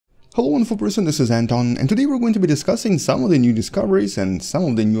Hello wonderful person, this is Anton, and today we're going to be discussing some of the new discoveries and some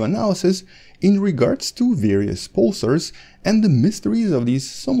of the new analysis in regards to various pulsars and the mysteries of these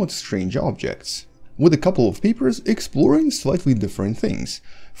somewhat strange objects, with a couple of papers exploring slightly different things.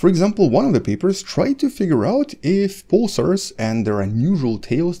 For example, one of the papers tried to figure out if pulsars and their unusual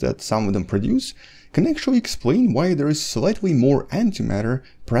tails that some of them produce can actually explain why there is slightly more antimatter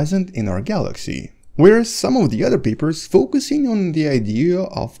present in our galaxy. Whereas some of the other papers focusing on the idea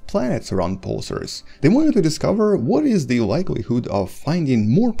of planets around pulsars. They wanted to discover what is the likelihood of finding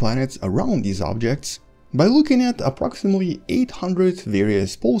more planets around these objects by looking at approximately 800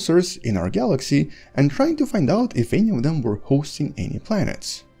 various pulsars in our galaxy and trying to find out if any of them were hosting any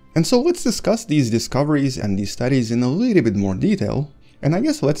planets. And so let's discuss these discoveries and these studies in a little bit more detail. And I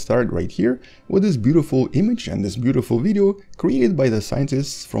guess let's start right here with this beautiful image and this beautiful video created by the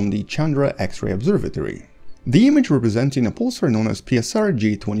scientists from the Chandra X-ray Observatory. The image representing a pulsar known as PSR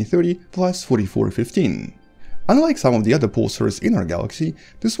J2030 plus 4415. Unlike some of the other pulsars in our galaxy,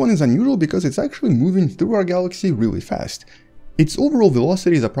 this one is unusual because it's actually moving through our galaxy really fast. Its overall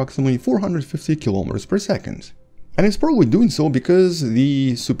velocity is approximately 450 km per second. And it's probably doing so because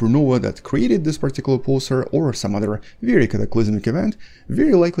the supernova that created this particular pulsar or some other very cataclysmic event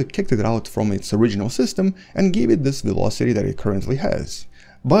very likely kicked it out from its original system and gave it this velocity that it currently has.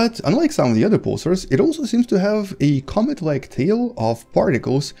 But unlike some of the other pulsars, it also seems to have a comet-like tail of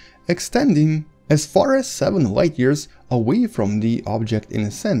particles extending as far as 7 light years away from the object in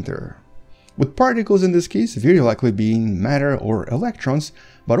the center. With particles in this case very likely being matter or electrons,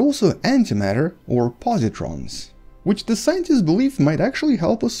 but also antimatter or positrons, which the scientists believe might actually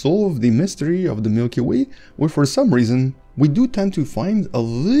help us solve the mystery of the Milky Way, where for some reason we do tend to find a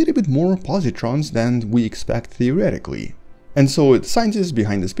little bit more positrons than we expect theoretically. And so the scientists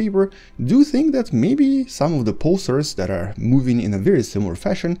behind this paper do think that maybe some of the pulsars that are moving in a very similar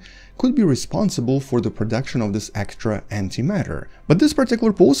fashion could be responsible for the production of this extra antimatter. But this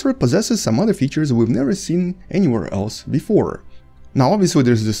particular pulsar possesses some other features we've never seen anywhere else before. Now obviously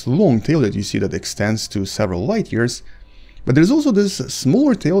there's this long tail that you see that extends to several light years, but there's also this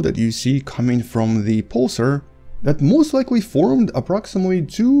smaller tail that you see coming from the pulsar that most likely formed approximately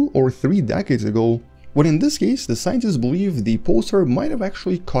 2 or 3 decades ago, when in this case the scientists believe the pulsar might have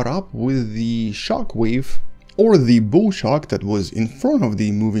actually caught up with the shock wave or the bull shock that was in front of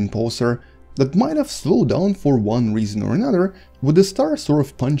the moving pulsar that might have slowed down for one reason or another, with the star sort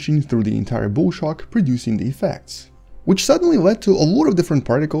of punching through the entire bull shock, producing the effects, which suddenly led to a lot of different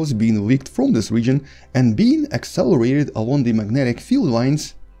particles being leaked from this region and being accelerated along the magnetic field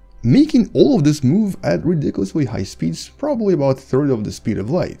lines, making all of this move at ridiculously high speeds, probably about a third of the speed of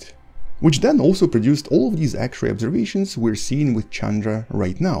light, which then also produced all of these X-ray observations we're seeing with Chandra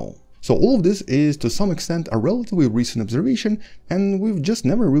right now. So all of this is to some extent a relatively recent observation, and we've just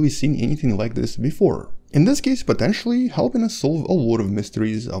never really seen anything like this before. In this case, potentially helping us solve a lot of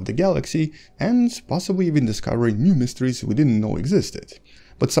mysteries of the galaxy and possibly even discovering new mysteries we didn't know existed.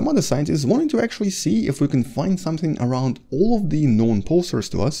 But some other scientists wanted to actually see if we can find something around all of the known pulsars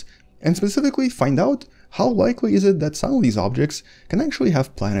to us, and specifically find out how likely is it that some of these objects can actually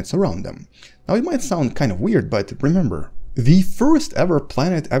have planets around them. Now it might sound kind of weird, but remember, the first ever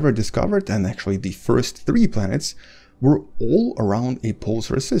planet ever discovered, and actually the first 3 planets, were all around a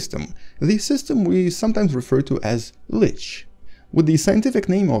pulsar system, the system we sometimes refer to as LICH, with the scientific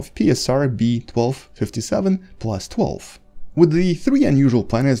name of PSR B1257 plus 12, with the 3 unusual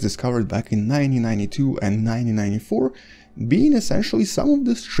planets discovered back in 1992 and 1994 being essentially some of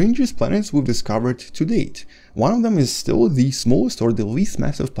the strangest planets we've discovered to date. One of them is still the smallest or the least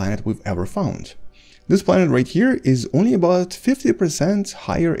massive planet we've ever found. This planet right here is only about 50%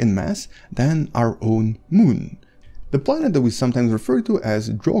 higher in mass than our own moon, the planet that we sometimes refer to as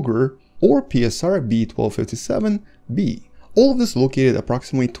JPL or PSR B1257b. All of this located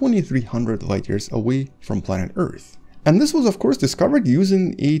approximately 2300 light years away from planet Earth. And this was of course discovered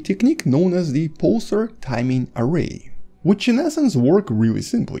using a technique known as the pulsar timing array, which in essence work really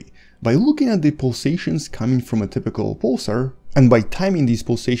simply. By looking at the pulsations coming from a typical pulsar, and by timing these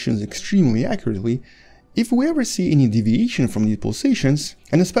pulsations extremely accurately, if we ever see any deviation from these pulsations,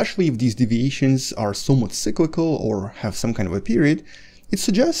 and especially if these deviations are somewhat cyclical or have some kind of a period, it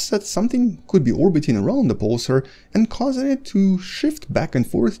suggests that something could be orbiting around the pulsar and causing it to shift back and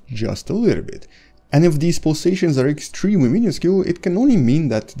forth just a little bit. And if these pulsations are extremely minuscule, it can only mean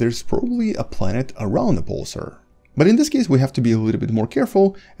that there's probably a planet around the pulsar. But in this case we have to be a little bit more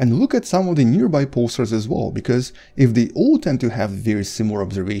careful and look at some of the nearby pulsars as well, because if they all tend to have very similar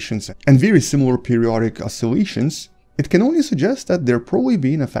observations and very similar periodic oscillations, it can only suggest that they're probably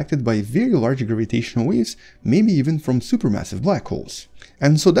being affected by very large gravitational waves, maybe even from supermassive black holes.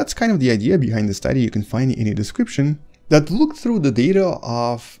 And so that's kind of the idea behind the study. You can find in a description that looked through the data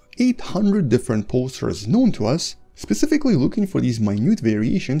of 800 different pulsars known to us, specifically looking for these minute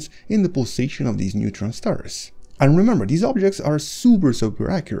variations in the pulsation of these neutron stars. And remember, these objects are super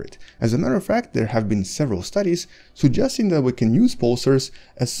accurate. As a matter of fact, there have been several studies suggesting that we can use pulsars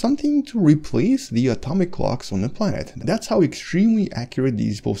as something to replace the atomic clocks on the planet. That's how extremely accurate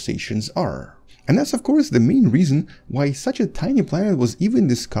these pulsations are. And that's of course the main reason why such a tiny planet was even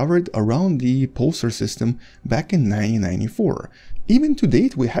discovered around the Pulsar system back in 1994. Even to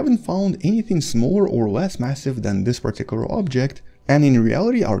date, we haven't found anything smaller or less massive than this particular object, and in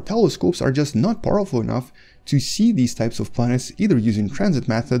reality our telescopes are just not powerful enough to see these types of planets, either using transit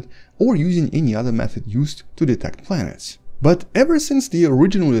method or using any other method used to detect planets. But ever since the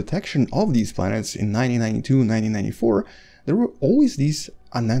original detection of these planets in 1992-1994, there were always these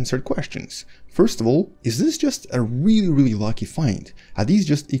unanswered questions. First of all, is this just a really lucky find? Are these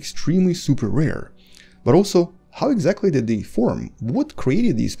just extremely super rare? But also, how exactly did they form? What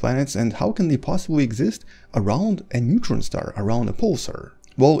created these planets, and how can they possibly exist around a neutron star, around a pulsar?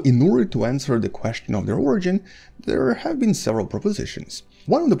 Well, in order to answer the question of their origin, there have been several propositions.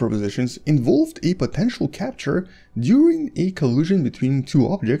 One of the propositions involved a potential capture during a collision between two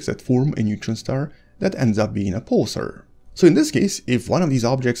objects that form a neutron star that ends up being a pulsar. So in this case, if one of these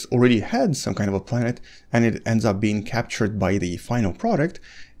objects already had some kind of a planet and it ends up being captured by the final product,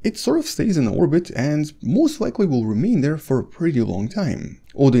 it sort of stays in orbit and most likely will remain there for a pretty long time.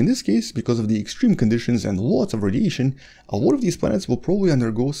 Although in this case, because of the extreme conditions and lots of radiation, a lot of these planets will probably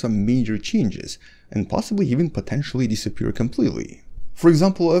undergo some major changes and possibly even potentially disappear completely. For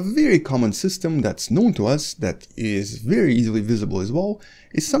example, a very common system that's known to us, that is very easily visible as well,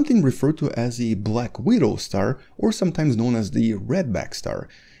 is something referred to as a black widow star, or sometimes known as the redback star.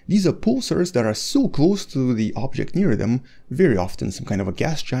 These are pulsars that are so close to the object near them, very often some kind of a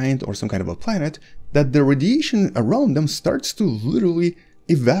gas giant or some kind of a planet, that the radiation around them starts to literally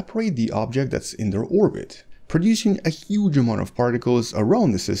evaporate the object that's in their orbit, producing a huge amount of particles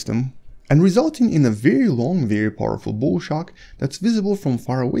around the system, and resulting in a very long, very powerful bull shock that's visible from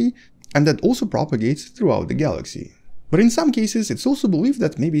far away and that also propagates throughout the galaxy. But in some cases, it's also believed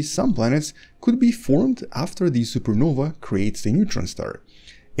that maybe some planets could be formed after the supernova creates the neutron star.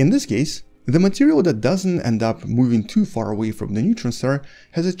 In this case, the material that doesn't end up moving too far away from the neutron star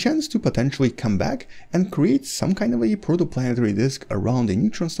has a chance to potentially come back and create some kind of a protoplanetary disk around the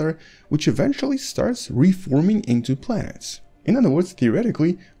neutron star, which eventually starts reforming into planets. In other words,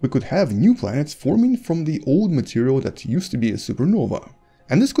 theoretically, we could have new planets forming from the old material that used to be a supernova.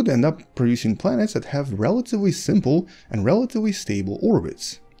 And this could end up producing planets that have relatively simple and relatively stable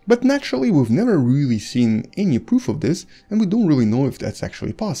orbits. But naturally, we've never really seen any proof of this, and we don't really know if that's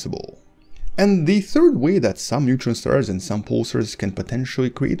actually possible. And the third way that some neutron stars and some pulsars can potentially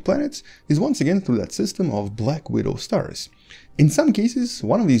create planets is once again through that system of black widow stars. In some cases,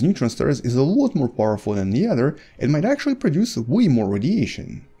 one of these neutron stars is a lot more powerful than the other and might actually produce way more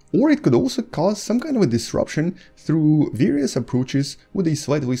radiation. Or it could also cause some kind of a disruption through various approaches with a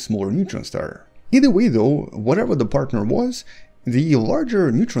slightly smaller neutron star. Either way though, whatever the partner was, the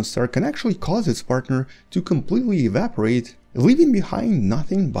larger neutron star can actually cause its partner to completely evaporate, leaving behind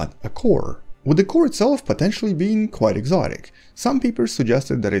nothing but a core, with the core itself potentially being quite exotic. Some papers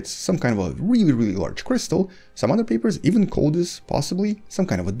suggested that it's some kind of a really large crystal, some other papers even called this possibly some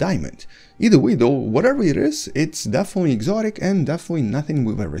kind of a diamond. Either way though, whatever it is, it's definitely exotic and definitely nothing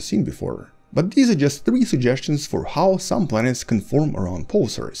we've ever seen before. But these are just 3 suggestions for how some planets can form around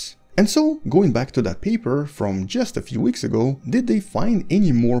pulsars. And so, going back to that paper from just a few weeks ago, did they find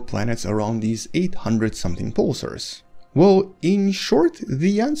any more planets around these 800 something pulsars? Well, in short,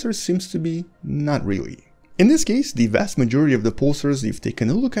 the answer seems to be not really. In this case, the vast majority of the pulsars you've taken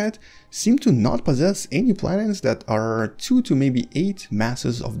a look at seem to not possess any planets that are 2 to maybe 8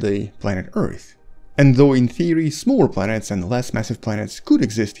 masses of the planet Earth. And though in theory smaller planets and less massive planets could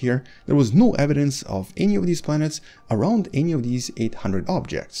exist here, there was no evidence of any of these planets around any of these 800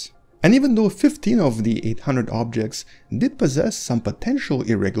 objects. And even though 15 of the 800 objects did possess some potential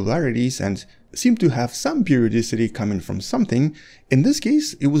irregularities and seemed to have some periodicity coming from something, in this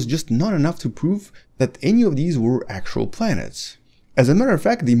case it was just not enough to prove that any of these were actual planets. As a matter of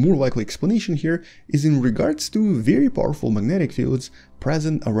fact, the more likely explanation here is in regards to very powerful magnetic fields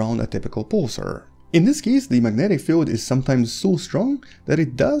present around a typical pulsar. In this case, the magnetic field is sometimes so strong that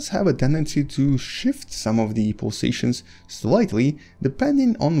it does have a tendency to shift some of the pulsations slightly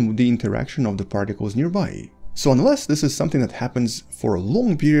depending on the interaction of the particles nearby. So unless this is something that happens for a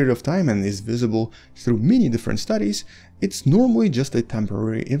long period of time and is visible through many different studies, it's normally just a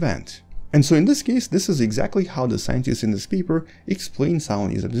temporary event. And so in this case, this is exactly how the scientists in this paper explain some of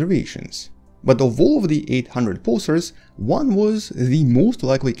these observations. But of all of the 800 pulsars, one was the most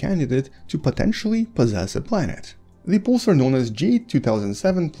likely candidate to potentially possess a planet. The pulsar known as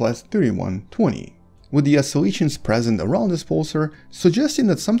J2007+3120, with the oscillations present around this pulsar suggesting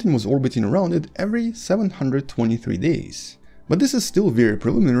that something was orbiting around it every 723 days. But this is still very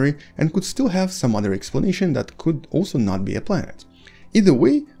preliminary and could still have some other explanation that could also not be a planet. Either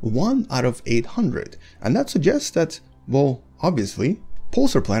way, 1 out of 800, and that suggests that, well, obviously,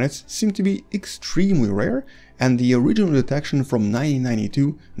 pulsar planets seem to be extremely rare, and the original detection from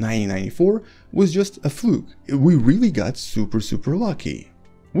 1992-1994 was just a fluke. We really got super lucky.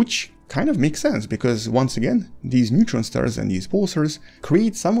 Which kind of makes sense, because once again, these neutron stars and these pulsars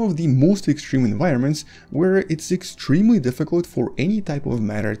create some of the most extreme environments where it's extremely difficult for any type of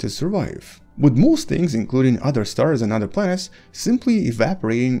matter to survive, with most things, including other stars and other planets, simply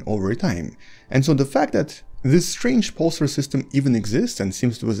evaporating over time. And so the fact that this strange pulsar system even exists and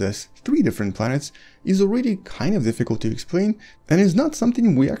seems to possess 3 different planets is already kind of difficult to explain, and is not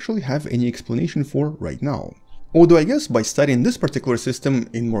something we actually have any explanation for right now. Although I guess by studying this particular system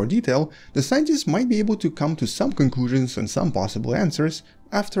in more detail, the scientists might be able to come to some conclusions and some possible answers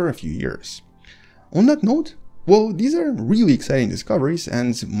after a few years. On that note, well, these are really exciting discoveries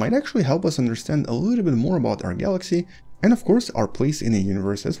and might actually help us understand a little bit more about our galaxy and of course our place in the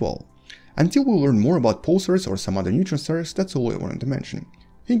universe as well. Until we learn more about pulsars or some other neutron stars, that's all I wanted to mention.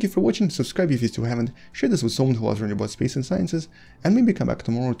 Thank you for watching, subscribe if you still haven't, share this with someone who loves learning about space and sciences, and maybe come back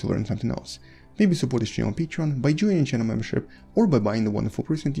tomorrow to learn something else. Maybe support this channel on Patreon by joining channel membership or by buying the Wonderful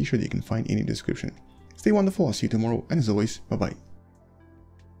Person t-shirt you can find in the description. Stay wonderful, I'll see you tomorrow, and as always, bye bye.